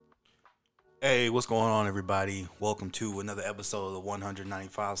Hey, what's going on, everybody? Welcome to another episode of the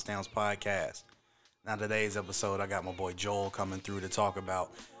 195 Stamps Podcast. Now, today's episode, I got my boy Joel coming through to talk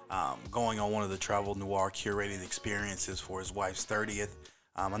about going on one of the Travel Noir curated experiences for his wife's 30th.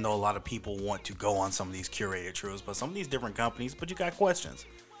 I know a lot of people want to go on some of these curated trips, but some of these different companies, but you got questions.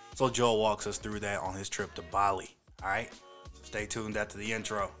 So, Joel walks us through that on his trip to Bali. All right? So stay tuned after the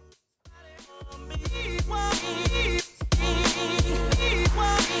intro.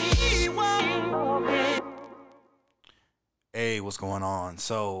 Hey, what's going on?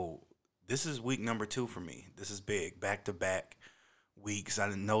 So, this is week number two for me. This is big, back to back weeks. I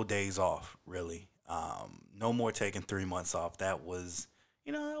didn't no days off really. No more taking 3 months off. That was,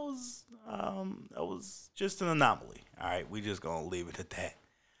 that was just an anomaly. All right, we just gonna leave it at that.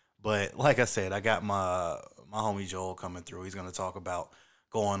 But like I said, I got my homie Joel coming through. He's gonna talk about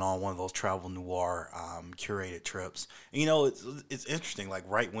going on one of those travel noir curated trips. And it's interesting. Like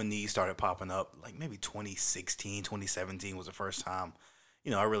right when these started popping up, like maybe 2016, 2017 was the first time.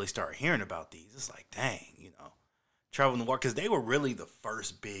 I really started hearing about these. It's like, dang, travel noir because they were really the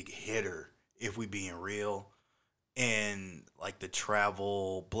first big hitter, if we being real, in like the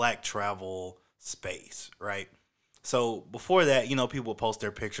black travel space, right? So before that, people would post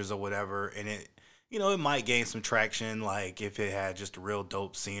their pictures or whatever, and it might gain some traction, like if it had just a real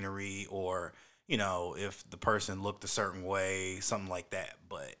dope scenery or, if the person looked a certain way, something like that.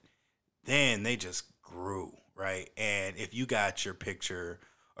 But then they just grew, right? And if you got your picture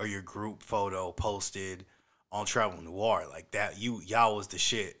or your group photo posted on Travel Noir like that, y'all was the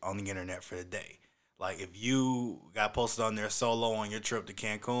shit on the internet for the day. Like if you got posted on there solo on your trip to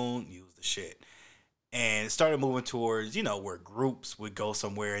Cancun, you was the shit. And it started moving towards, where groups would go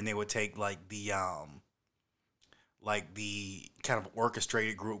somewhere and they would take like the kind of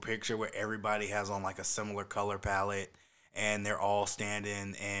orchestrated group picture where everybody has on like a similar color palette and they're all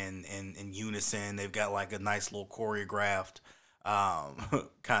standing in unison. They've got like a nice little choreographed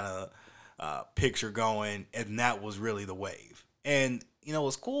kind of picture going, and that was really the wave. And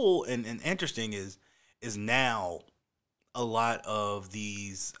what's cool and interesting is now a lot of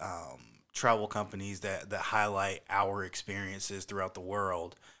these travel companies that highlight our experiences throughout the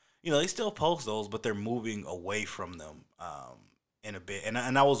world, they still post those, but they're moving away from them in a bit. And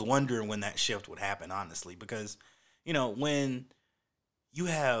I was wondering when that shift would happen, honestly, because when you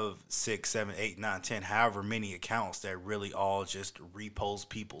have six, seven, eight, nine, 10, however many accounts that really all just repost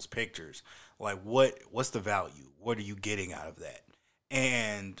people's pictures, like what's the value? What are you getting out of that?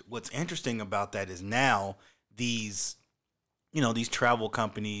 And what's interesting about that is now these these travel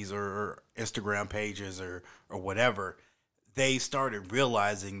companies or Instagram pages or whatever, they started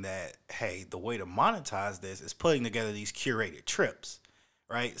realizing that hey, the way to monetize this is putting together these curated trips,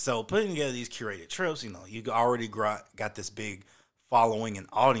 right? So putting together these curated trips, you already got this big following and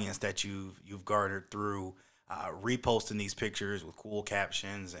audience that you've garnered through reposting these pictures with cool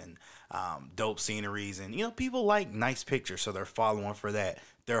captions and dope sceneries, and people like nice pictures, so they're following for that.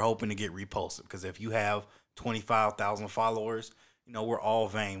 They're hoping to get reposted because if you have 25,000 followers, we're all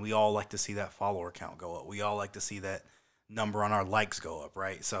vain. We all like to see that follower count go up. We all like to see that number on our likes go up,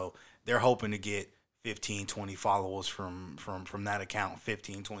 right? So they're hoping to get 15, 20 followers from that account,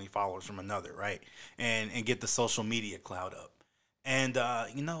 15, 20 followers from another, right? And get the social media cloud up. And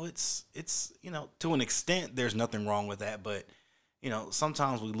it's to an extent there's nothing wrong with that, but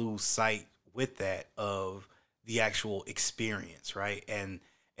sometimes we lose sight with that of the actual experience, right?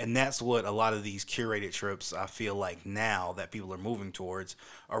 And that's what a lot of these curated trips I feel like now that people are moving towards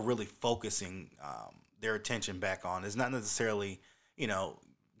are really focusing their attention back on. It's not necessarily you know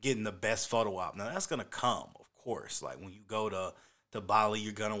getting the best photo op. Now that's gonna come, of course. Like when you go to Bali,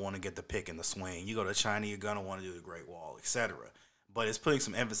 you're gonna want to get the pick and the swing. You go to China, you're gonna want to do the Great Wall, etc. But it's putting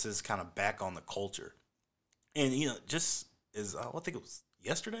some emphasis kind of back on the culture. And just as I think it was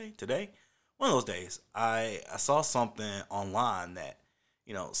yesterday, today, one of those days, I saw something online that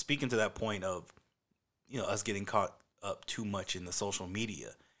speaking to that point of us getting caught up too much in the social media.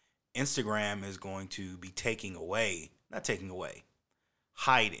 Instagram is going to be taking away, not taking away,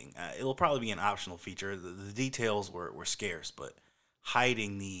 hiding. It'll probably be an optional feature. The details were scarce, but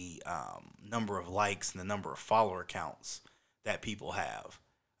hiding the number of likes and the number of follower counts that people have,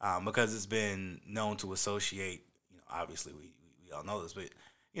 because it's been known to associate. Obviously we all know this, but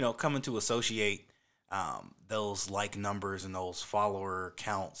coming to associate those like numbers and those follower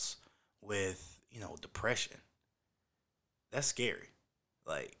counts with depression. That's scary.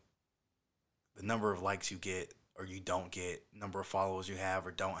 Like the number of likes you get or you don't get, number of followers you have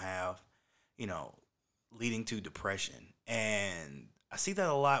or don't have, you know, leading to depression. And I see that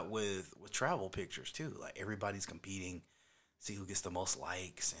a lot with travel pictures too. Like everybody's competing see who gets the most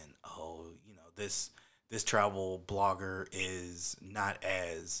likes, and this travel blogger is not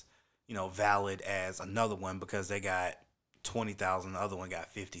as valid as another one because they got 20,000, the other one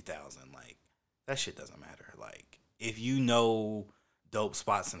got 50,000. Like that shit doesn't matter. Like if you know dope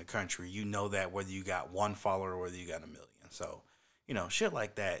spots in the country, you know that whether you got one follower or whether you got a million. So shit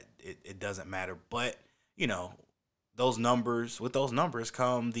like that, it doesn't matter. But you know those numbers, with those numbers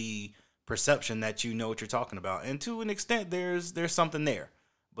come the perception that you know what you're talking about, and to an extent there's something there,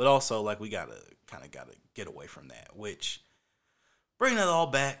 but also like we gotta get away from that, which bringing it all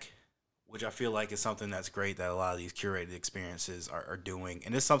back, which I feel like is something that's great that a lot of these curated experiences are doing,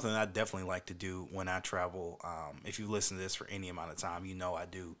 and it's something that I definitely like to do when I travel. If you listen to this for any amount of time, you know I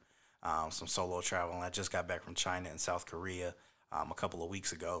do some solo travel, and I just got back from China and South Korea a couple of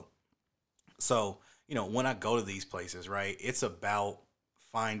weeks ago. So, when I go to these places, right, it's about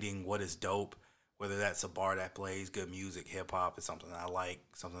finding what is dope, whether that's a bar that plays good music, hip hop is something that I like,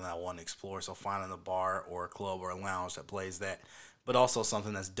 something that I want to explore. So, finding a bar or a club or a lounge that plays that, but also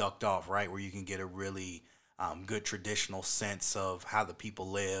something that's ducked off, right, where you can get a really good traditional sense of how the people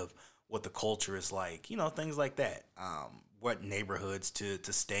live, what the culture is like, things like that. What neighborhoods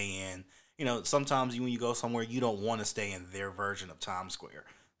to stay in. Sometimes when you go somewhere, you don't want to stay in their version of Times Square.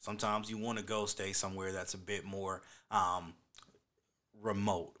 Sometimes you want to go stay somewhere that's a bit more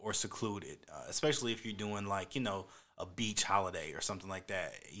remote or secluded, especially if you're doing like, a beach holiday or something like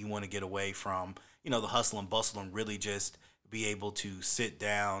that. You want to get away from, the hustle and bustle and really just be able to sit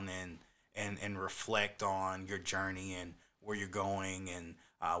down and reflect on your journey and where you're going and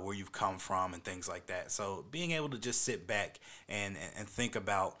where you've come from and things like that. So being able to just sit back and think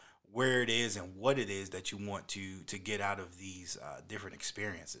about where it is and what it is that you want to get out of these different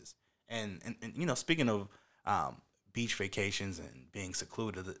experiences. And speaking of beach vacations and being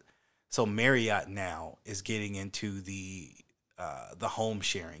secluded, so Marriott now is getting into the home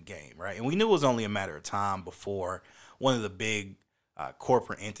sharing game, right? And we knew it was only a matter of time before one of the big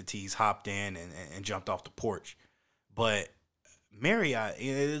corporate entities hopped in and jumped off the porch. But Marriott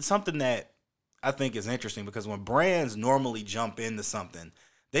is something that I think is interesting because when brands normally jump into something,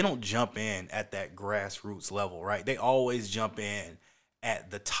 they don't jump in at that grassroots level, right? They always jump in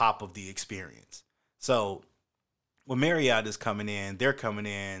at the top of the experience. So when Marriott is coming in, they're coming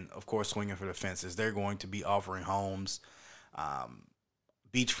in, of course, swinging for the fences. They're going to be offering homes, um,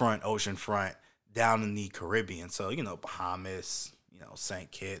 beachfront, oceanfront, down in the Caribbean. So, Bahamas,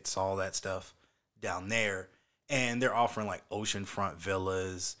 St. Kitts, all that stuff down there. And they're offering like oceanfront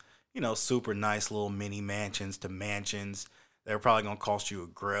villas, super nice little mini mansions to mansions. They're probably going to cost you a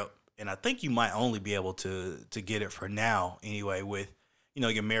grip. And I think you might only be able to get it for now anyway with,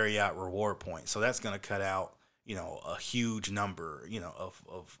 your Marriott reward points. So that's going to cut out, a huge number,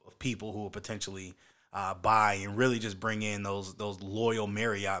 of people who will potentially buy and really just bring in those loyal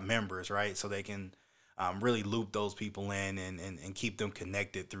Marriott members, right? So they can really loop those people in and keep them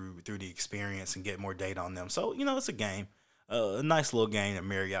connected through the experience and get more data on them. So it's a game, a nice little game that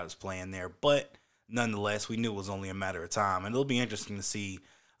Marriott is playing there. But nonetheless, we knew it was only a matter of time, and it'll be interesting to see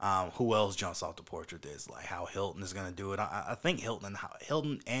who else jumps off the porch with this, like how Hilton is going to do it. I think Hilton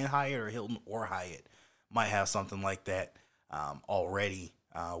and Hyatt, or Hilton or Hyatt, might have something like that already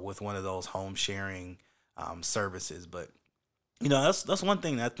with one of those home sharing services. But that's one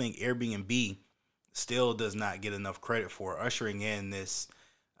thing that I think Airbnb still does not get enough credit for, ushering in this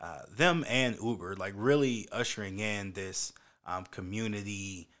them and Uber, like really ushering in this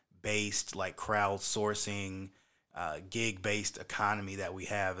community based, like crowdsourcing, gig based economy that we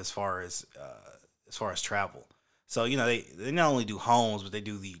have as far as travel. So they not only do homes, but they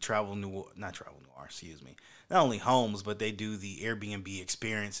do the travel new not travel noir, excuse me. Not only homes, but they do the Airbnb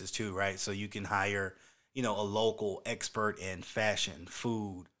experiences too, right? So you can hire a local expert in fashion,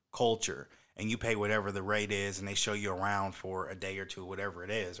 food, culture, and you pay whatever the rate is, and they show you around for a day or two, whatever it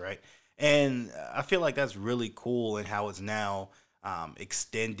is, right? And I feel like that's really cool and how it's now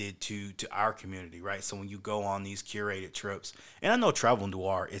extended to our community, right? So when you go on these curated trips, and I know Travel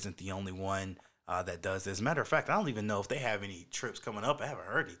Noir isn't the only one that does this. Matter of fact, I don't even know if they have any trips coming up. I haven't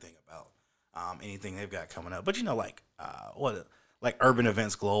heard anything about anything they've got coming up. But like Urban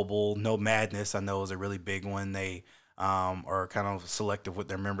Events Global, No Madness, I know is a really big one. They are kind of selective with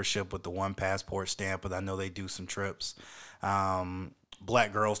their membership with the one passport stamp, but I know they do some trips.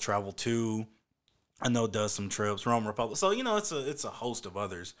 Black Girls Travel Too, I know does some trips. Rome Republic, so it's a host of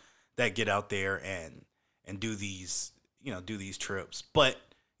others that get out there and do these trips. But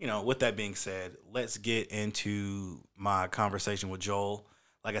with that being said, let's get into my conversation with Joel.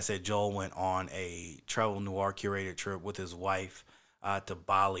 Like I said, Joel went on a Travel Noir curated trip with his wife to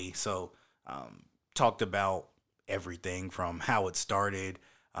Bali. So talked about everything from how it started,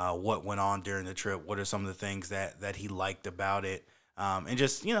 what went on during the trip, what are some of the things that he liked about it, and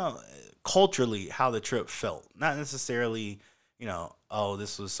just culturally how the trip felt. Not necessarily oh,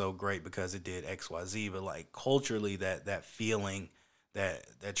 this was so great because it did X Y Z, but like culturally that feeling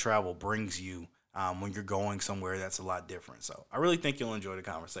that travel brings you when you're going somewhere that's a lot different. So I really think you'll enjoy the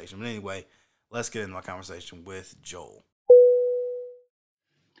conversation. But anyway, let's get into my conversation with Joel.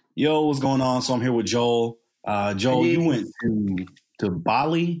 Yo, what's going on? So I'm here with Joel. Joel, you went to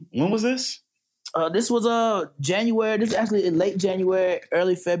Bali. When was this? This was January. This is actually in late January,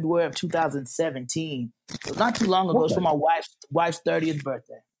 early February of 2017. So not too long ago. Okay. It's for my wife's 30th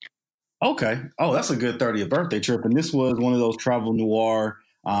birthday. Okay. Oh, that's a good 30th birthday trip. And this was one of those Travel Noir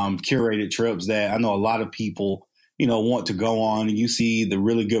curated trips that I know a lot of people, want to go on. And you see the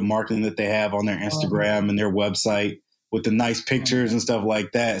really good marketing that they have on their Instagram and their website with the nice pictures and stuff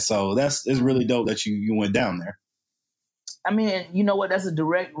like that. So it's really dope that you went down there. I mean, you know what? That's a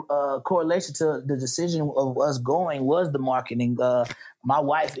direct correlation to the decision of us going was the marketing. My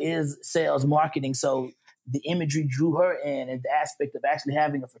wife is sales marketing, so the imagery drew her in, and the aspect of actually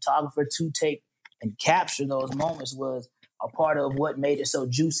having a photographer to take and capture those moments was a part of what made it so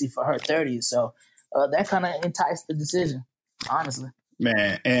juicy for her 30th. So that kind of enticed the decision, honestly.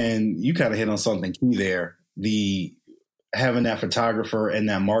 Man, and you kind of hit on something key there, the having that photographer and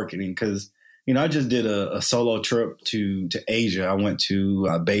that marketing, because I just did a solo trip to Asia. I went to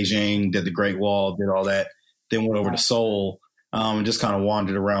Beijing, did the Great Wall, did all that, then went over to Seoul and just kind of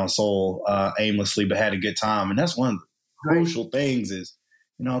wandered around Seoul aimlessly, but had a good time. And that's one of the crucial things is,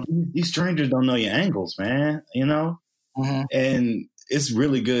 these strangers don't know your angles, man, Mm-hmm. And it's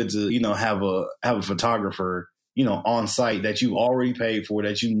really good to, have a photographer, on site that you already paid for,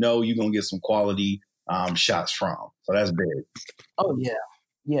 that you're going to get some quality shots from. So that's big. Oh, yeah.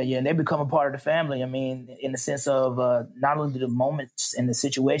 Yeah, and they become a part of the family. I mean, in the sense of not only the moments and the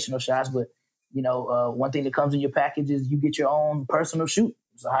situational shots, but, one thing that comes in your package is you get your own personal shoot.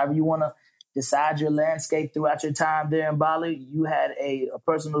 So however you want to decide your landscape throughout your time there in Bali, you had a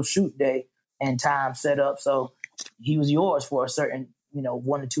personal shoot day and time set up. So he was yours for a certain,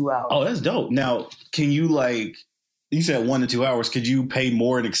 1 to 2 hours. Oh, that's dope. Now, can you you said 1 to 2 hours, could you pay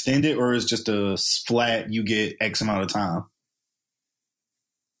more and extend it, or is just a flat, you get X amount of time?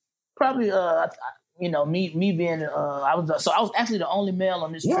 Probably, me being, I was actually the only male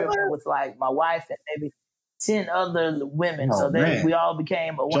on this trip with like my wife and maybe 10 other women. Oh, so we all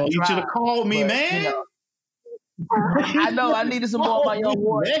became a one Joe, you should have called me, man. I know I needed some more of my young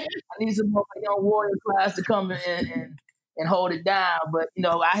warrior. I needed some more of my young warrior class to come in and hold it down. But,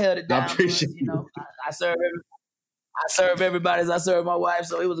 I held it down. I serve everybody as I serve my wife.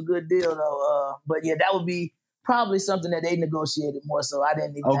 So it was a good deal though. But yeah, that would be probably something that they negotiated more, so I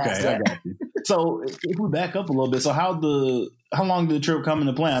didn't even ask that. I got you. So if we back up a little bit, so how long did the trip come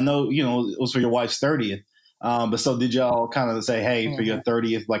into play? I know, it was for your wife's 30th, but so did y'all kind of say, hey, for your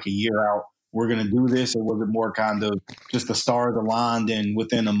 30th, like a year out, we're going to do this, or was it more kind of just the stars aligned and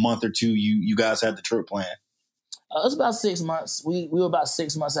within a month or two, you guys had the trip planned? It was about 6 months. We were about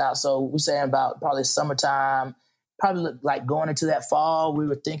 6 months out, so we're saying about probably summertime, probably like going into that fall, we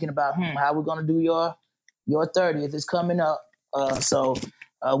were thinking about, how we're going to do your 30th is coming up. So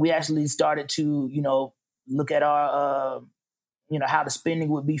we actually started to, look at our, how the spending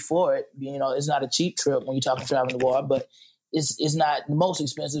would be for it. It's not a cheap trip when you're talking Travel Noir, but it's not the most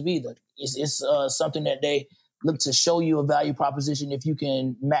expensive either. It's something that they look to show you a value proposition if you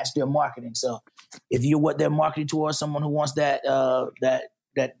can match their marketing. So if you're what they're marketing towards, someone who wants that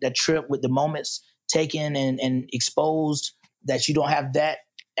trip with the moments taken and exposed, that you don't have that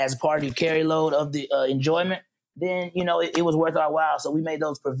as part of your carry load of the enjoyment, then, it was worth our while. So we made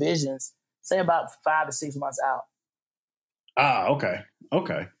those provisions, say about 5 to 6 months out. Ah, okay.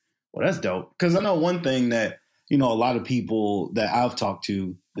 Okay. Well, that's dope. Because I know one thing that, a lot of people that I've talked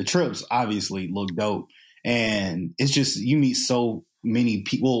to, the trips obviously look dope. And it's just, you meet so many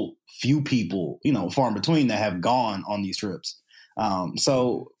people, few people, far in between that have gone on these trips.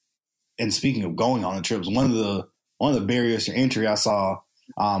 So, and speaking of going on the trips, one of the barriers to entry I saw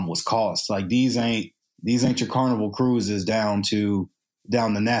was cost. Like these ain't your Carnival cruises down to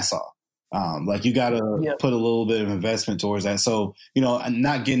Nassau. Like you got to put a little bit of investment towards that. So,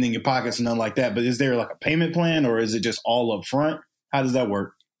 not getting in your pockets and nothing like that, but is there like a payment plan, or is it just all up front? How does that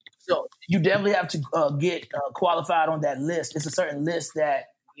work? So you definitely have to get qualified on that list. It's a certain list that,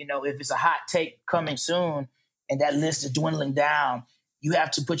 if it's a hot take coming soon and that list is dwindling down, you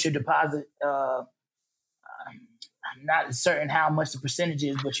have to put your deposit. I'm not certain how much the percentage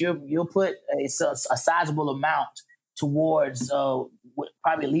is, but you'll put a sizable amount towards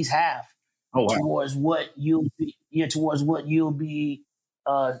probably at least half towards what you'll be. geared towards what you'll be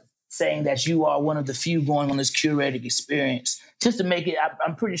saying that you are one of the few going on this curated experience, just to make it,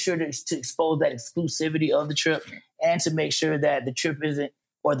 I'm pretty sure to expose that exclusivity of the trip and to make sure that the trip isn't,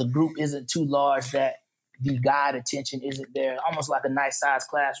 or the group isn't too large, that the guide attention isn't there. Almost like a nice size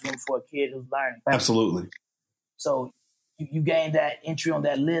classroom for a kid who's learning. Absolutely. So you gain that entry on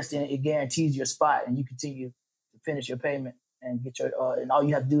that list, and it guarantees your spot, and you continue to finish your payment and get your, and all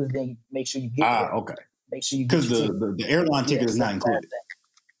you have to do is then make sure you get there. Okay. Make sure you get the airline ticket is not included.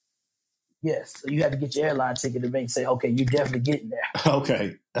 Yes, so you have to get your airline ticket to say, okay, you're definitely getting there.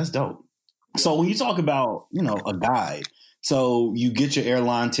 Okay, that's dope. So when you talk about, a guide, so you get your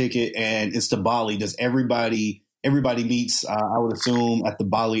airline ticket and it's to Bali. Does everybody meets, I would assume, at the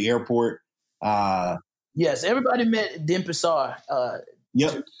Bali airport? Yes, everybody met at Denpasar,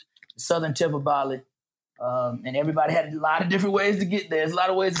 yep, southern tip of Bali. And everybody had a lot of different ways to get there. There's a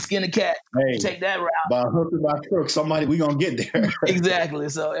lot of ways to skin a cat. Hey, take that route. By hook or by crook, we gonna get there. Exactly.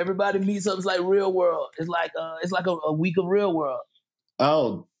 So everybody meets up. It's like Real World. It's like a week of Real World.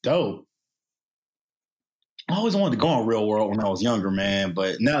 Oh, dope. I always wanted to go on Real World when I was younger, man.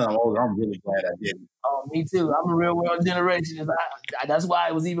 But now that I'm older, I'm really glad I didn't. Oh, me too. I'm a Real World generation. That's why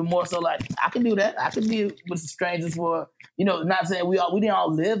it was even more so like, I can do that. I can be with strangers for, not saying we didn't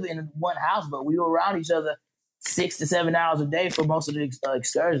all live in one house, but we were around each other 6 to 7 hours a day for most of the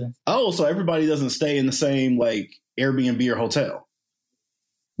excursions. Oh, so everybody doesn't stay in the same like Airbnb or hotel?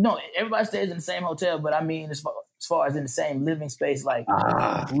 No, everybody stays in the same hotel, but I mean, as far as in the same living space, like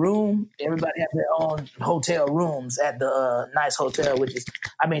room, everybody has their own hotel rooms at the nice hotel, which is,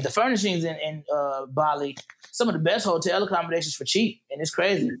 the furnishings in Bali, some of the best hotel accommodations for cheap, and it's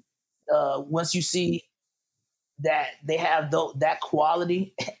crazy. Once you see that they have that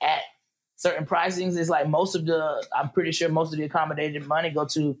quality at certain pricings, it's like I'm pretty sure most of the accommodated money go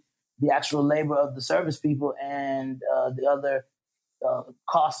to the actual labor of the service people and the other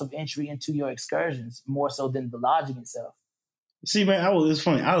cost of entry into your excursions, more so than the lodging itself. See, man, it's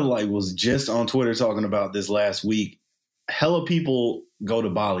funny. I was just on Twitter talking about this last week. Hella people go to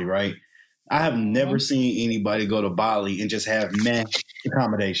Bali, right? I have never seen anybody go to Bali and just have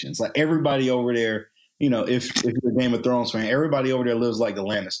accommodations. Like everybody over there, if you're a Game of Thrones fan, everybody over there lives like the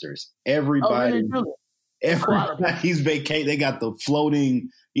Lannisters. Everybody's vacating. They got the floating,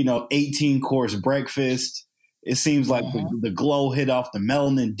 18-course breakfast. It seems like the glow hit off the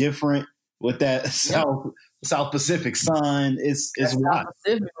melanin different with that South Pacific sun. It's wild. South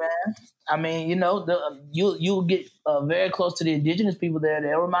Pacific, man. You'll get very close to the indigenous people there.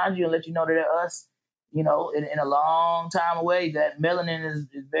 They'll remind you and let you know that they're us. In a long time away, that melanin is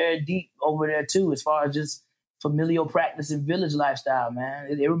very deep over there too, as far as just familial practice and village lifestyle, man.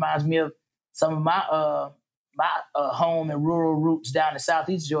 It reminds me of some of my home and rural roots down in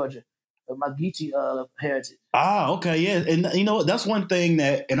Southeast Georgia. My Geechee heritage. Okay, yeah. And that's one thing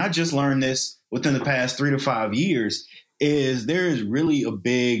and I just learned this within the past 3 to 5 years, is there is really a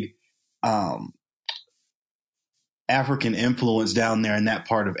big African influence down there in that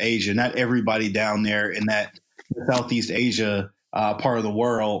part of Asia. Not everybody down there in that Southeast Asia part of the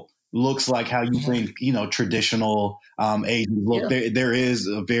world looks like how you think, traditional Asians look. Yeah. There is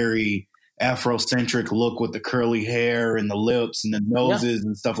a very Afrocentric look with the curly hair and the lips and the noses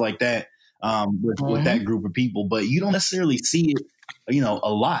and stuff like that. With that group of people, but you don't necessarily see it,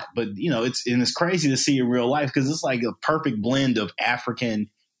 a lot. But it's crazy to see in real life because it's like a perfect blend of African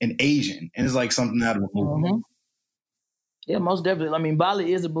and Asian, and it's like something out of a movie. Yeah, most definitely.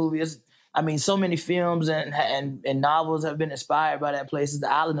 Bali is a movie. So many films and novels have been inspired by that place. It's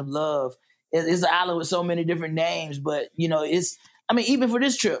the Island of Love. It's an island with so many different names, but it's. Even for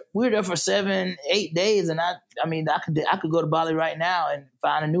this trip, we were there for 7-8 days, and I could go to Bali right now and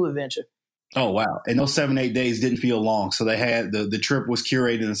find a new adventure. Oh, wow. And those 7-8 days didn't feel long. So they had the trip was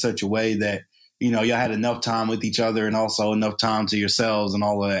curated in such a way that, y'all had enough time with each other and also enough time to yourselves and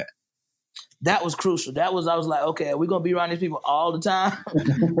all of that. That was crucial. I was like, okay, are we going to be around these people all the time?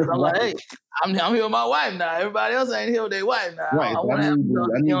 I'm like, hey, I'm here with my wife now. Everybody else ain't here with their wife now. Right. We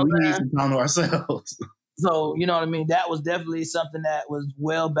need some time to ourselves. So, that was definitely something that was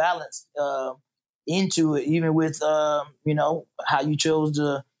well balanced into it, even with, how you chose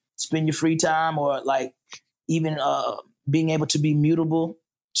to spend your free time, or like even being able to be mutable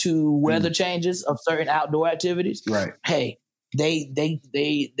to weather changes of certain outdoor activities. Right. Hey,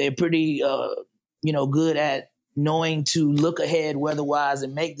 they're pretty good at knowing to look ahead weather-wise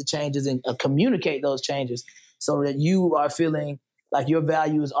and make the changes and communicate those changes so that you are feeling like your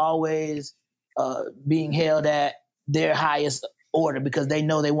value is always being held at their highest order, because they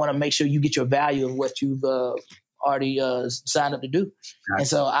know they want to make sure you get your value of what you've already signed up to do. And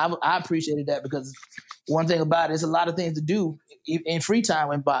so I appreciated that, because one thing about it is a lot of things to do in free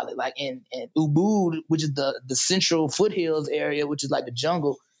time in Bali, like in Ubud, which is the central foothills area, which is like the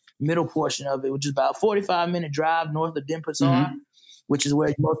jungle middle portion of it, which is about a 45-minute drive north of Denpasar, which is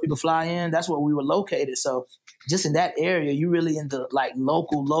where most people fly in. That's where we were located. So just in that area, you really in the like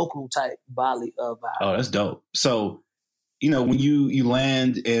local type Bali vibe. Oh, that's dope. So, when you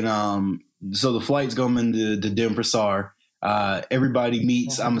land and so the flights go into Denpasar, everybody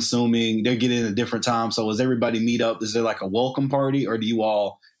meets. I'm assuming they're getting at a different time. So as everybody meet up, is there like a welcome party, or do you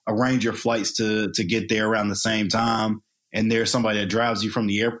all arrange your flights to get there around the same time? And there's somebody that drives you from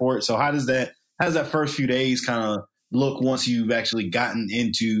the airport. So how does that first few days kind of look once you've actually gotten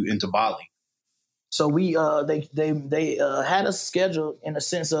into Bali? So we they had us scheduled in a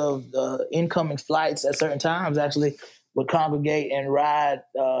sense of incoming flights at certain times actually would congregate and ride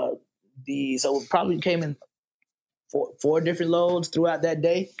so it probably came in four different loads throughout that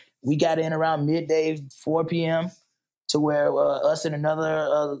day. We got in around midday, 4 p.m. to where us and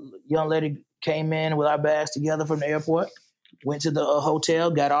another young lady came in with our bags together from the airport, went to the hotel,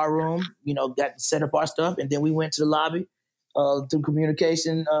 got our room, got to set up our stuff, and then we went to the lobby through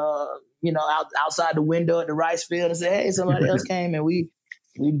communication, outside the window at the rice field and say, hey, somebody else came, and we'd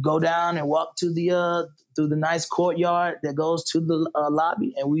go down and walk to the through the nice courtyard that goes to the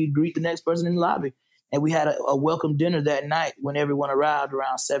lobby, and we'd greet the next person in the lobby. And we had a welcome dinner that night when everyone arrived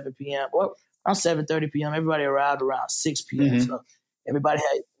around 7 p.m. or around 7:30 p.m. Everybody arrived around 6 p.m. So everybody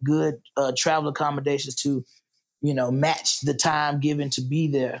had good travel accommodations to, match the time given to be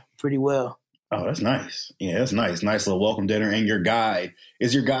there pretty well. Oh, that's nice. Yeah, that's nice. Nice little welcome dinner. And your guide,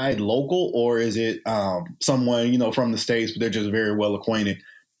 is your guide local, or is it someone, from the States, but they're just very well acquainted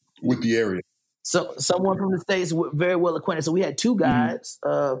with the area? So someone from the States, very well acquainted. So we had two guides,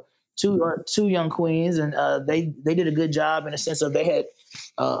 two young queens, and they did a good job in the sense of they had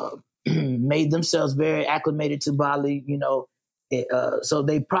made themselves very acclimated to Bali, so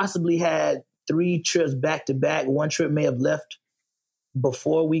they possibly had 3 trips back to back. One trip may have left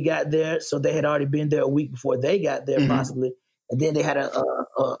before we got there, so they had already been there a week before they got there, possibly, and then they had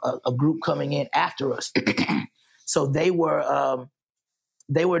a group coming in after us. So they were I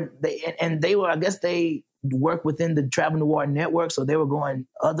guess they work within the Travel Noir network, so they were going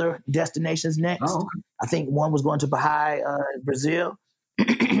other destinations next. Oh, okay. I think one was going to Bahia, Brazil,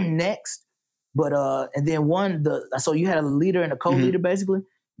 next. But and then so you had a leader and a co-leader. Basically,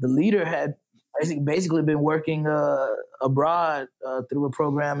 the leader had basically been working abroad through a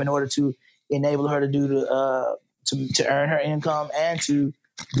program in order to enable her to do to earn her income and to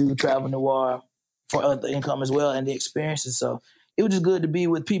do Travel Noir for other income as well and the experiences. So it was just good to be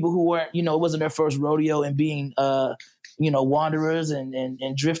with people who weren't, it wasn't their first rodeo in being, wanderers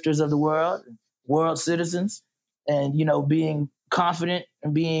and drifters of the world citizens, and, being confident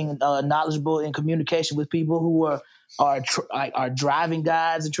and being knowledgeable in communication with people who are driving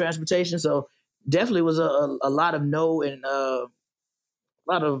guides and transportation. So definitely was a lot of and a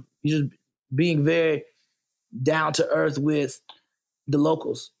lot of just being very down to earth with the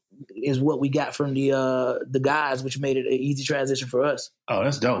locals is what we got from the guys, which made it an easy transition for us. Oh,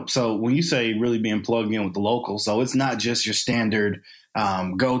 that's dope. So when you say really being plugged in with the locals, so it's not just your standard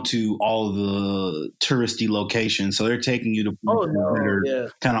go to all of the touristy locations. So they're taking you to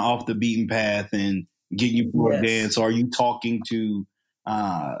kind of off the beaten path and getting you plugged in. So are you talking to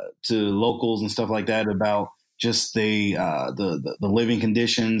locals and stuff like that about just the living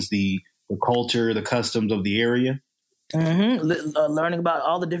conditions, the culture, the customs of the area? Learning about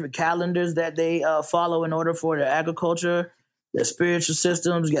all the different calendars that they follow in order for their agriculture, their spiritual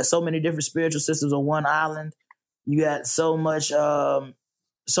systems. You got so many different spiritual systems on one island. You got so much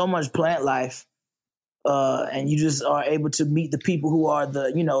plant life, and you just are able to meet the people who are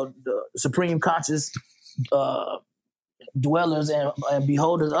the supreme conscious dwellers and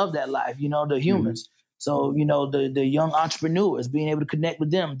beholders of that life. The humans. So the young entrepreneurs, being able to connect with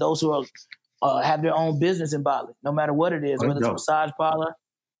them, those who are have their own business in Bali, no matter what it is, whether it's a massage parlor,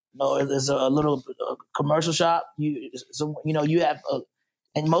 there's a little commercial shop. You have,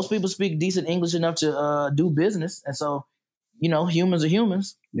 and most people speak decent English enough to do business, and so humans are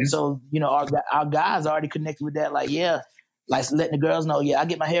humans. Yeah. So our guys already connected with that. Like letting the girls know, I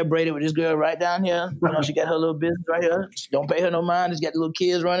get my hair braided with this girl right down here. She got her little business right here. She don't pay her no mind. She's got the little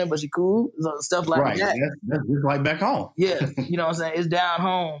kids running, but she cool. Stuff like that. That's just like back home. Yeah, what I'm saying? It's down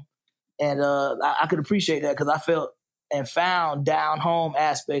home. And I could appreciate that because I felt and found down home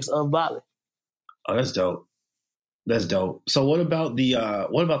aspects of Bali. Oh, that's dope. That's dope. So what about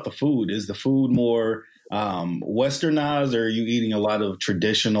the food? Is the food more westernized, or are you eating a lot of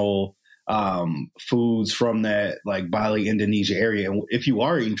traditional foods from that like Bali, Indonesia area. And if you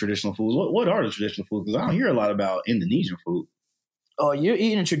are eating traditional foods, what are the traditional foods? Because I don't hear a lot about Indonesian food. Oh, you're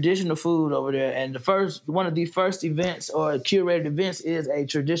eating traditional food over there, and one of the first events or curated events is a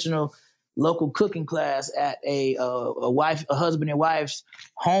traditional local cooking class at a husband and wife's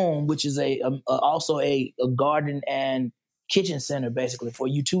home, which is also a garden and kitchen center basically for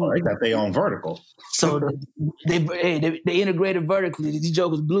you too. Oh, they got their own vertical. So they integrated vertically. These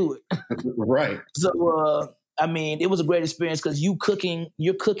jokers blew it. Right. So I mean, it was a great experience because you're cooking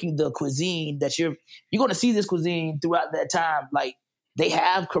the cuisine that you're going to see this cuisine throughout that time. Like they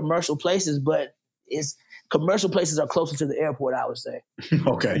have commercial places, but commercial places are closer to the airport, I would say.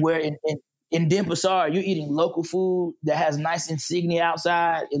 Okay. Where in Denpasar, you're eating local food that has nice insignia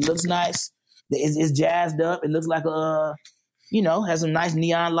outside. It looks nice. It's jazzed up. It looks like has some nice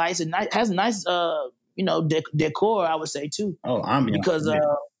neon lights and has nice, decor, I would say too. Oh, ambiance. Because,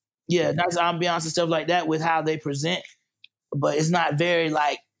 nice ambiance and stuff like that with how they present. But it's not very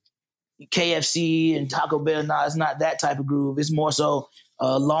like KFC and Taco Bell. No, it's not that type of groove. It's more so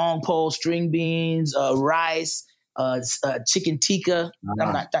long pole string beans, rice, chicken tikka.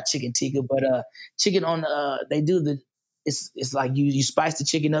 Not chicken tikka, but chicken on. They do it's like you spice the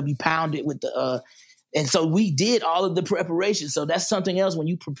chicken up, you pound it with the. And so we did all of the preparation. So that's something else when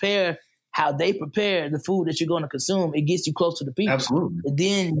you prepare how they prepare the food that you're going to consume. It gets you close to the people. Absolutely.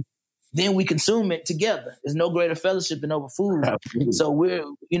 And then we consume it together. There's no greater fellowship than over food. Absolutely. So we're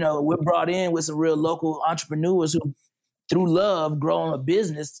brought in with some real local entrepreneurs who, through love, grown a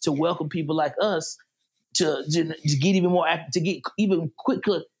business to welcome people like us to get even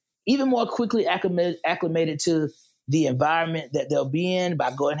more quickly acclimated to the environment that they'll be in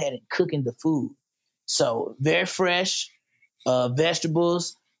by going ahead and cooking the food. So very fresh,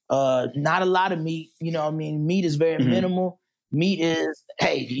 vegetables, not a lot of meat. You know what I mean? Meat is very minimal. Meat is,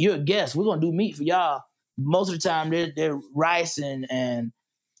 hey, you're a guest. We're going to do meat for y'all. Most of the time, they're rice and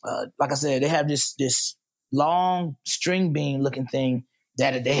like I said, they have this long string bean looking thing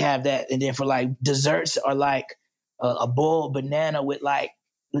that they have that. And then for like desserts are like a boiled banana with like,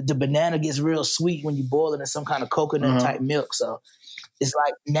 the banana gets real sweet when you boil it in some kind of coconut type milk. So it's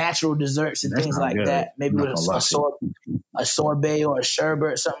like natural desserts and things like that. Maybe with a sorbet or a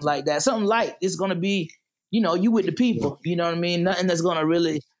sherbet or something like that. Something light. It's going to be, you with the people. You know what I mean? Nothing that's going to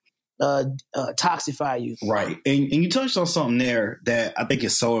really toxify you. Right. And you touched on something there that I think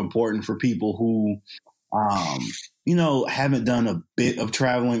is so important for people who, haven't done a bit of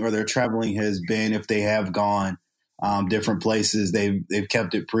traveling, or their traveling has been, if they have gone different places, they've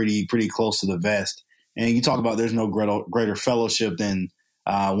kept it pretty close to the vest. And you talk about there's no greater fellowship than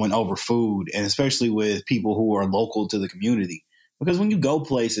when over food, and especially with people who are local to the community. Because when you go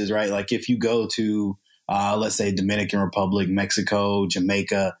places, right, like if you go to, let's say, Dominican Republic, Mexico,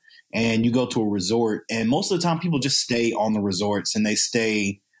 Jamaica, and you go to a resort, and most of the time people just stay on the resorts and they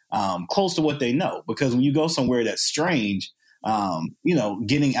stay close to what they know. Because when you go somewhere that's strange,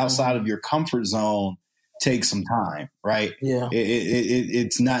 getting outside of your comfort zone takes some time, right? Yeah.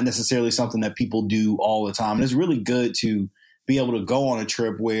 It's not necessarily something that people do all the time. And it's really good to be able to go on a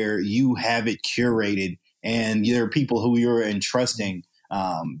trip where you have it curated and there are people who you're entrusting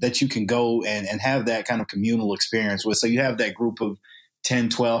that you can go and have that kind of communal experience with. So you have that group of 10,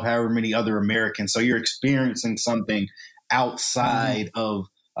 12, however many other Americans. So you're experiencing something outside of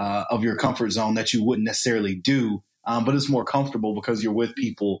your comfort zone that you wouldn't necessarily do. But it's more comfortable because you're with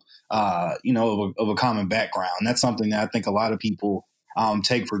people, of a common background. And that's something that I think a lot of people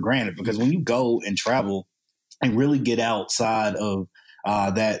take for granted, because when you go and travel and really get outside of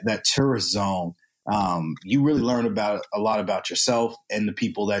that tourist zone, you really learn a lot about yourself and the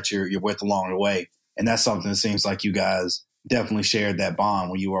people that you're with along the way. And that's something that seems like you guys definitely shared that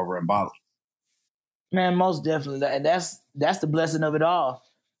bond when you were over in Bali. Man, most definitely. And that's the blessing of it all.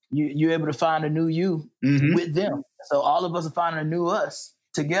 You're able to find a new you with them. So all of us are finding a new us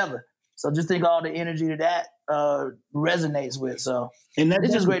together. So just think all the energy that resonates with. So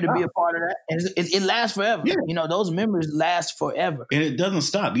it's just great to be a part of that. And it lasts forever. Yeah. Those memories last forever. And it doesn't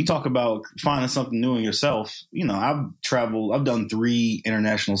stop. You talk about finding something new in yourself. I've done 3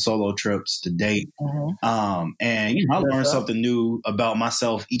 international solo trips to date. And I learn something new about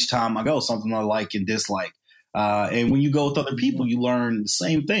myself each time I go, something I like and dislike. And when you go with other people, you learn the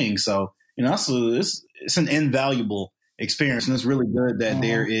same thing. So, it's an invaluable experience. And it's really good that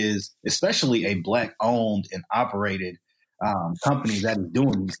there is, especially a Black owned and operated company that is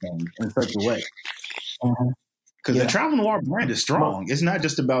doing these things in such a way. Because the Travel Noir brand is strong. It's not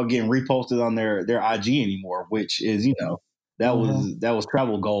just about getting reposted on their IG anymore, which is, that was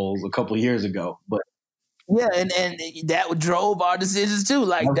travel goals a couple of years ago. But Yeah, and that drove our decisions too.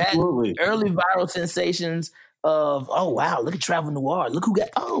 Like Absolutely. that early viral sensations of, oh wow, look at Travel Noir. Look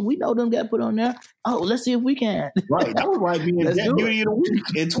who we know them got put on there. Oh, let's see if we can. Right. That was like being Jet Beauty of the Week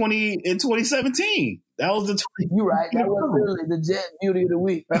in 2017. That was the You're right. That was literally the Jet Beauty of the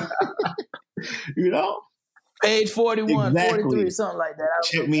Week. You know? Page 41, exactly. 43, something like that.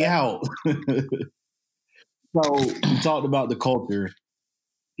 Check me out. So you talked about the culture.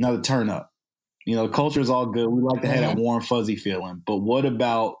 Now the turn up. You know, culture is all good. We like to have that warm, fuzzy feeling. But what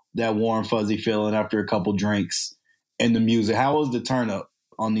about that warm, fuzzy feeling after a couple drinks and the music? How was the turn up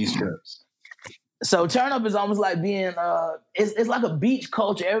on these trips? So turn up is almost like being, it's like a beach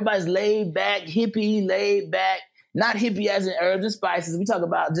culture. Everybody's laid back, hippie, laid back. Not hippie as in herbs and spices. We talk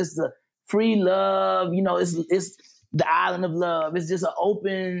about just the free love. You know, it's the island of love. It's just an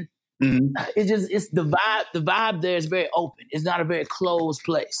open... Mm-hmm. It's the vibe. The vibe there is very open. It's not a very closed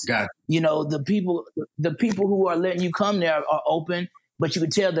place. Got it. You know, the people who are letting you come there are open, but you can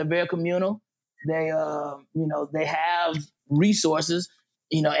tell they're very communal. They, they have resources.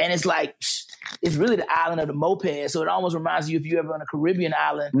 You know, and it's like it's really the island of the moped. So it almost reminds you if you're ever on a Caribbean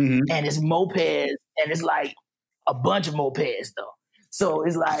island and it's mopeds and it's like a bunch of mopeds though. So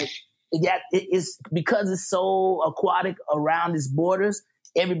it's like it's because it's so aquatic around its borders.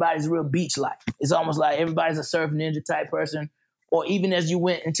 Everybody's real beach-like. It's almost like everybody's a surf ninja type person. Or even as you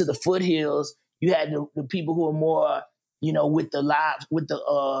went into the foothills, you had the people who are more, you know, with the lives, with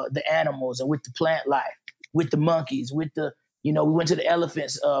the animals and with the plant life, with the monkeys, with the, you know, we went to the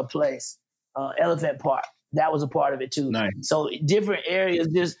elephants place, Elephant Park. That was a part of it too. Nice. So different areas,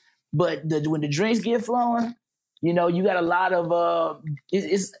 when the drinks get flowing, you know, you got a lot of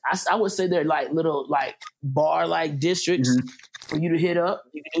I would say they're like little like bar like districts for you to hit up.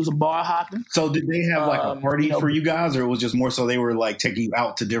 You can do some bar hopping. So did they have like a party for you guys, or it was just more so they were like taking you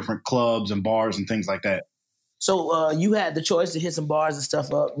out to different clubs and bars and things like that? So you had the choice to hit some bars and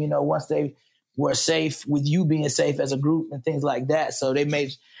stuff up, you know, once they were safe with you being safe as a group and things like that. So they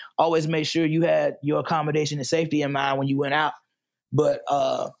always made sure you had your accommodation and safety in mind when you went out. But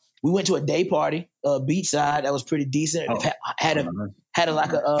we went to a day party, beachside. That was pretty decent. Had a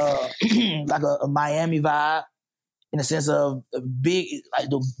like a Miami vibe in the sense of big. Like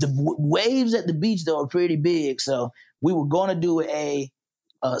the waves at the beach though are pretty big. So we were going to do a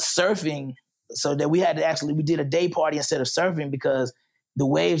surfing, so that we did a day party instead of surfing because the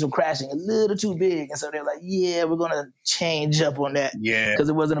waves were crashing a little too big, and so they're like, "Yeah, we're gonna change up on that." Yeah, because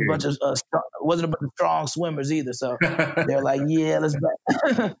it wasn't a bunch of strong swimmers either. So they're like, "Yeah, let's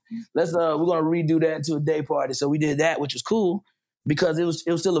we're gonna redo that into a day party." So we did that, which was cool because it was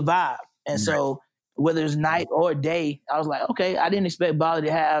still a vibe. And so whether it's night or day, I was like, okay, I didn't expect Bali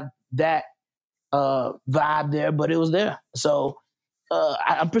to have that vibe there, but it was there. So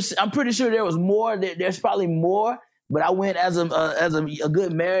I'm pretty sure there was more. There's probably more. But I went as a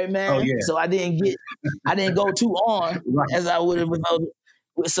good married man, so I didn't go too on as I would have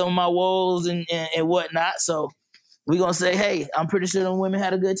with some of my woes and whatnot. So we're gonna say, hey, I'm pretty sure them women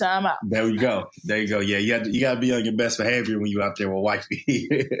had a good time out. There you go. Yeah, you got to be on your best behavior when you out there with wifey.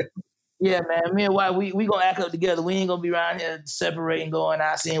 Yeah, man. Me and wife, we gonna act up together. We ain't gonna be around here separating, going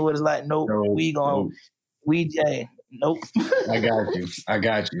out, seeing what it's like. Nope. Nope. I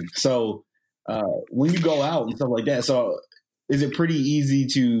got you. So. When you go out and stuff like that, so is it pretty easy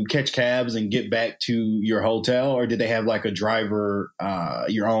to catch cabs and get back to your hotel, or did they have like a driver,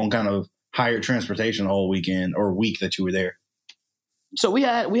 your own kind of hired transportation the whole weekend or week that you were there? So we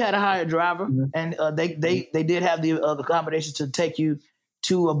had a hired driver, and they did have the accommodation to take you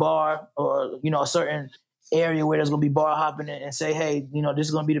to a bar or, you know, a certain area where there's going to be bar hopping and say, hey, you know, this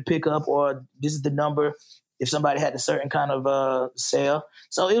is going to be the pickup or this is the number. If somebody had a certain kind of sale.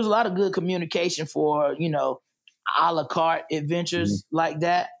 So it was a lot of good communication for, you know, a la carte adventures like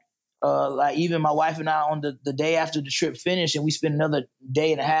that. Like even my wife and I on the day after the trip finished and we spent another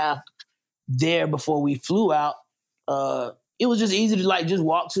day and a half there before we flew out. It was just easy to like just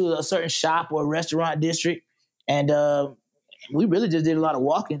walk to a certain shop or a restaurant district. And we really just did a lot of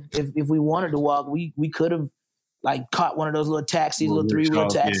walking. If we wanted to walk, we could have like caught one of those little taxis, little 3-wheel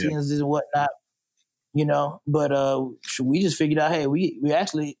taxis and whatnot. You know, but we just figured out, hey, we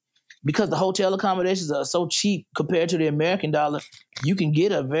actually, because the hotel accommodations are so cheap compared to the American dollar, you can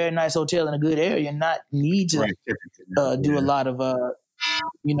get a very nice hotel in a good area and not need to do a lot of,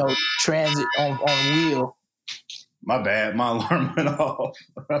 you know, transit on wheel. My bad. My alarm went off.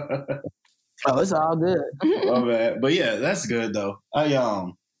 Oh, it's all good. My bad. But yeah, that's good though. I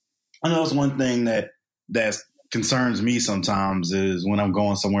know it's one thing that concerns me sometimes is when I'm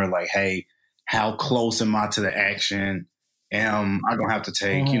going somewhere like, hey, how close am I to the action? Am I gonna have to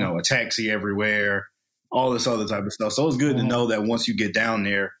take, you know, a taxi everywhere? all this other type of stuff. So it's good to know that once you get down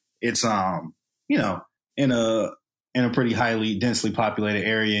there, it's you know, in a pretty highly densely populated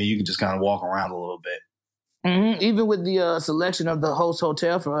area, you can just kind of walk around a little bit. Mm-hmm. Even with the selection of the host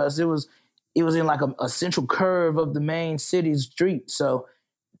hotel for us, it was in like a central curve of the main city street. So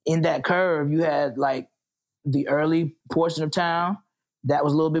in that curve, you had like the early portion of town that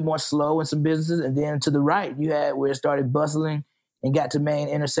was a little bit more slow in some businesses, and then to the right, you had where it started bustling and got to main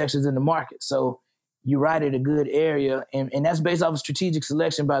intersections in the market. So you're right at a good area, and that's based off of strategic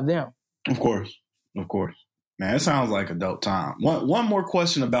selection by them. Of course. Man, it sounds like a dope time. One more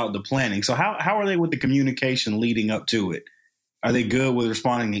question about the planning. So how are they with the communication leading up to it? Are they good with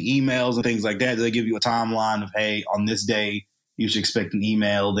responding to emails and things like that? Do they give you a timeline of, hey, on this day, you should expect an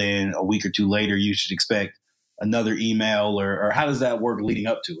email, then a week or two later, you should expect another email, or how does that work leading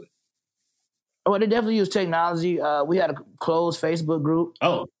up to it? Well, they definitely use technology. We had a closed Facebook group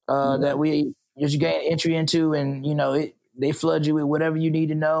that we just gain entry into, and they flood you with whatever you need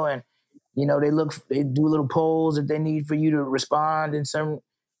to know, and they do little polls if they need for you to respond, and some,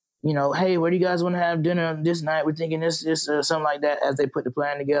 hey, where do you guys want to have dinner this night? We're thinking this, something like that, as they put the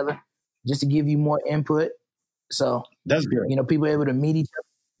plan together, just to give you more input. So that's good. People able to meet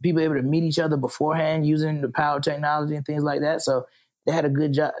each other beforehand using the power of technology and things like that. So they had a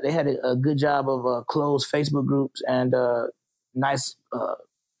good job. They had a good job of closed Facebook groups, and nice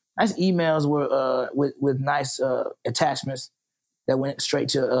emails were with nice attachments that went straight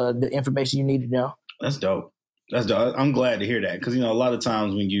to the information you need to know. That's dope. I'm glad to hear that, because a lot of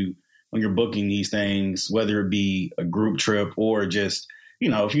times when you're booking these things, whether it be a group trip or just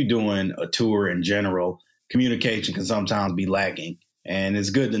if you're doing a tour in general, communication can sometimes be lacking. And it's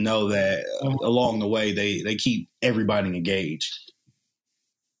good to know that along the way, they keep everybody engaged.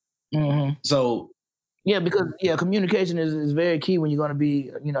 Mm-hmm. So, because communication is very key when you're going to be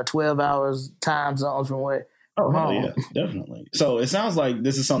 12 hours time zones from where. Yeah, definitely. So it sounds like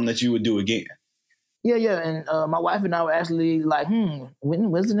this is something that you would do again. Yeah, and my wife and I were actually like,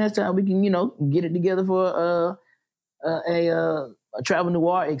 when's the next time we can get it together for a travel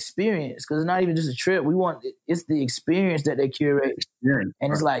noir experience? Because it's not even just a trip. It's the experience that they curate, and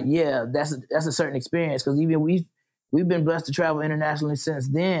it's like, that's a certain experience. Because even we've been blessed to travel internationally since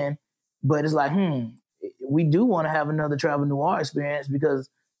then, but it's like, we do want to have another travel noir experience, because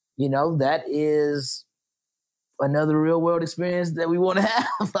that is another real world experience that we want to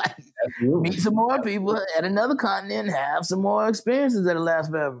have. Like, meet some more people at another continent, have some more experiences that'll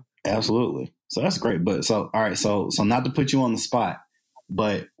last forever. Absolutely. So that's great. But all right. So not to put you on the spot,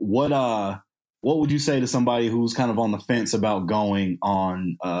 but what would you say to somebody who's kind of on the fence about going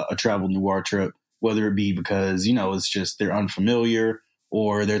on a travel noir trip, whether it be because, it's just they're unfamiliar,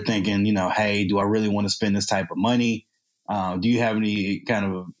 or they're thinking, hey, do I really want to spend this type of money? Do you have any kind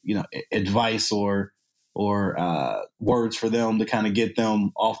of, advice or words for them to kind of get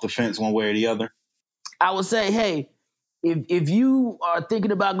them off the fence one way or the other? I would say, hey, if you are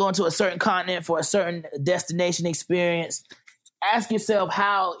thinking about going to a certain continent for a certain destination experience, ask yourself,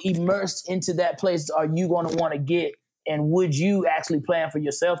 how immersed into that place are you going to want to get, and would you actually plan for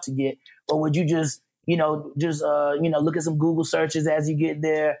yourself to get, or would you just look at some Google searches as you get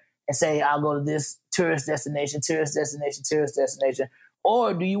there and say, I'll go to this tourist destination,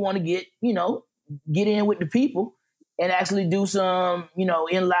 or do you want to get in with the people and actually do some, in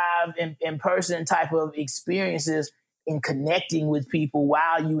live, in person type of experiences in connecting with people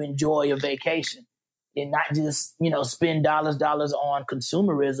while you enjoy a vacation, and not just, spend dollars on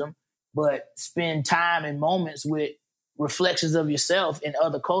consumerism, but spend time and moments with reflections of yourself in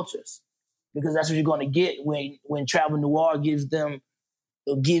other cultures, because that's what you're going to get when Travel Noir gives them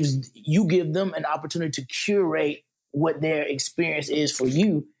an opportunity to curate what their experience is for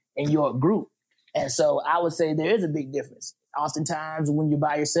you and your group. And so I would say there is a big difference. Oftentimes when you're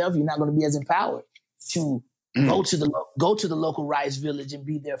by yourself, you're not going to be as empowered to go to the local rice village and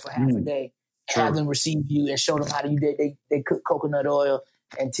be there for half a day, have them receive you and show them how they cook coconut oil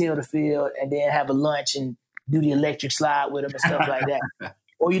and till the field, and then have a lunch and do the electric slide with them and stuff like that.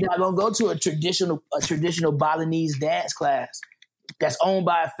 Or you're not going to go to a traditional Balinese dance class that's owned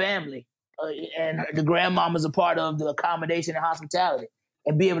by a family, and the grandmama's a part of the accommodation and hospitality,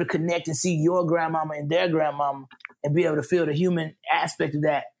 and be able to connect and see your grandmama and their grandmama and be able to feel the human aspect of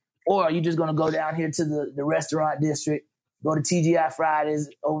that. Or are you just going to go down here to the restaurant district, go to TGI Fridays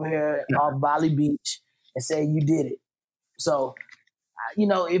over here off Bali Beach and say you did it? So,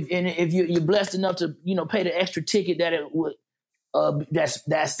 if you're blessed enough to, pay the extra ticket that it would,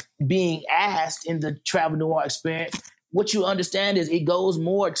 that's being asked in the Travel Noir experience, what you understand is it goes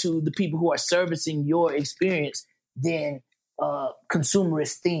more to the people who are servicing your experience than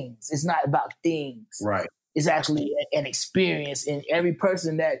consumerist things. It's not about things. Right. It's actually an experience, and every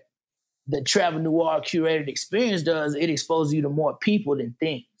person that the Travel Noir curated experience does, it exposes you to more people than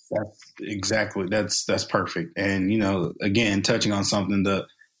things. That's perfect. And again, touching on something, the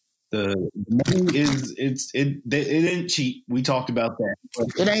money it ain't cheap. We talked about that.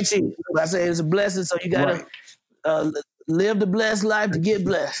 It ain't cheap. I say it's a blessing, so you gotta live the blessed life to get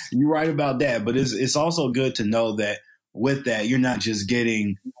blessed. You're right about that, but it's also good to know that with that, you're not just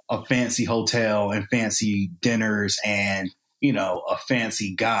getting a fancy hotel and fancy dinners and a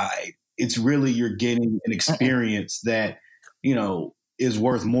fancy guide. It's really you're getting an experience that is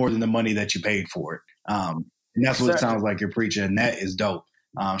worth more than the money that you paid for it. And that's what it sounds like you're preaching, and that is dope.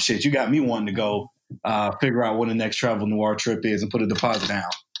 You got me wanting to go figure out when the next Travel Noir trip is and put a deposit down,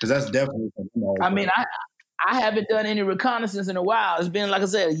 because that's definitely. I mean, I haven't done any reconnaissance in a while. It's been, like I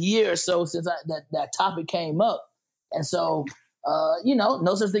said, a year or so since that topic came up, and so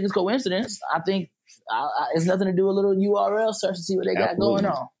no such thing as coincidence. I think it's nothing to do with a little URL search to see what they got going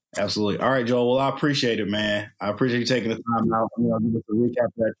on. Absolutely. All right, Joel. Well, I appreciate it, man. I appreciate you taking the time out. Give us a recap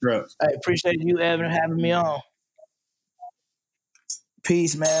of that trip. I appreciate you, Evan, having me on.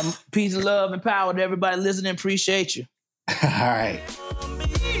 Peace, man. Peace and love and power to everybody listening. Appreciate you. All right.